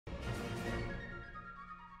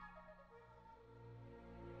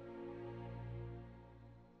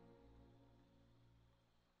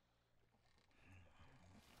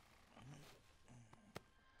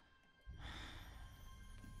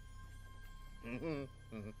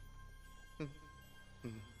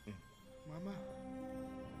Mama?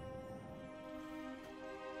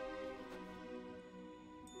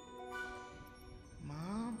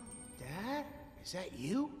 Mom? Dad? Is that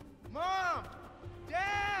you? Mom!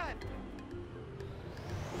 Dad!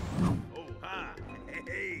 Oh, hi.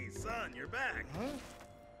 Hey, son, you're back. Huh?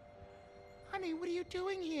 Honey, what are you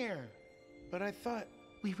doing here? But I thought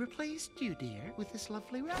we replaced you, dear, with this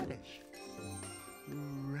lovely radish.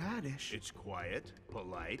 Radish? It's quiet,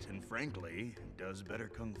 polite, and frankly, does better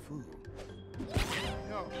kung fu.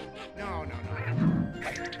 No, no, no, no.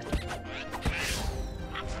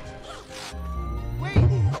 Wait!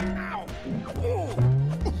 Ow! Oh!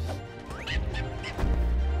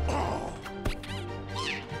 Oh!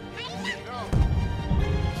 No!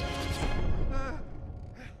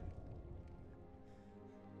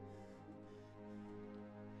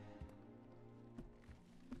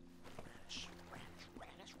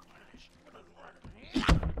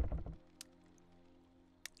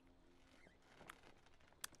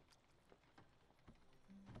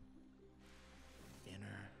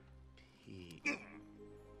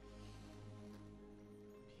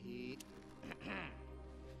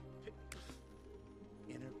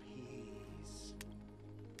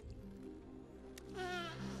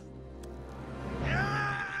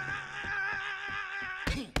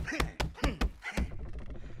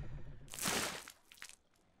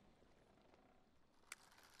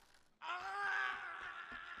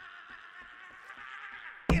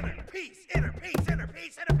 Inner peace. Inner peace. Inner peace, inner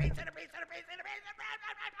peace, inner peace, inner peace, inner peace, inner peace, inner peace,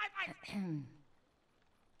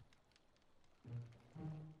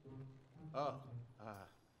 Oh,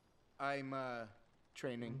 I'm,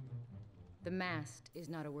 training. The mast is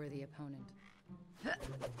not a worthy opponent. I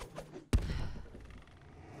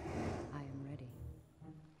am ready.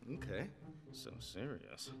 Okay, so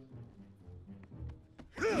serious.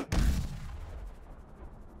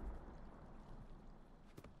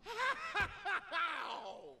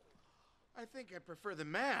 I think I prefer the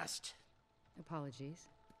mast. Apologies.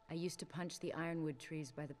 I used to punch the ironwood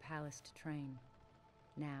trees by the palace to train.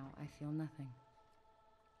 Now I feel nothing.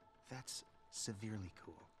 That's severely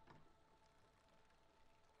cool.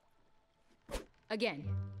 Again.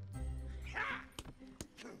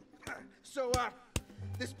 So,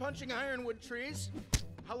 this punching ironwood trees,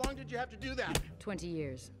 how long did you have to do that? 20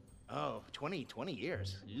 years. Oh, 20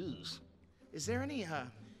 years. Jeez. Is there any,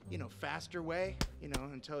 faster way,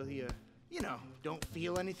 until you, don't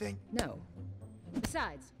feel anything? No.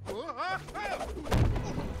 Besides,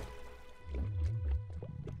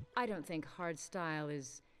 I don't think hard style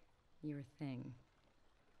is your thing.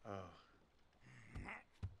 Oh.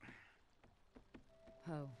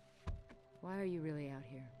 Poe, why are you really out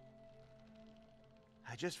here?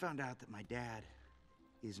 I just found out that my dad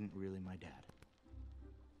isn't really my dad.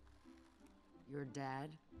 Your dad,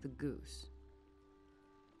 the goose.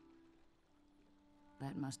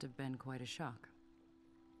 That must have been quite a shock.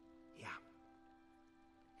 Yeah.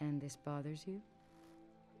 And this bothers you?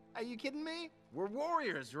 Are you kidding me? We're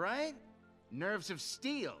warriors, right? Nerves of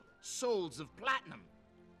steel, souls of platinum.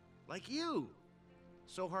 Like you.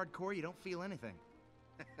 So hardcore you don't feel anything.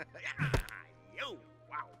 Yo,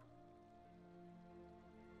 wow.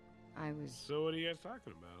 I was... So what are you guys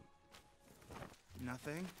talking about?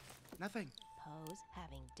 Nothing. Nothing. Poe's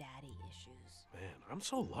having daddy issues. Man, I'm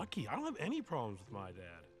so lucky. I don't have any problems with my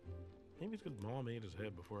dad. Maybe it's because Mom ate his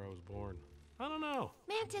head before I was born. I don't know.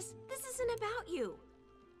 Mantis, this isn't about you.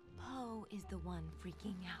 Poe is the one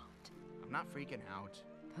freaking out. I'm not freaking out.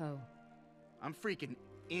 Poe. I'm freaking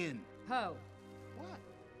in. Poe. What?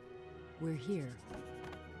 We're here.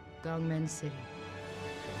 Gongmen City.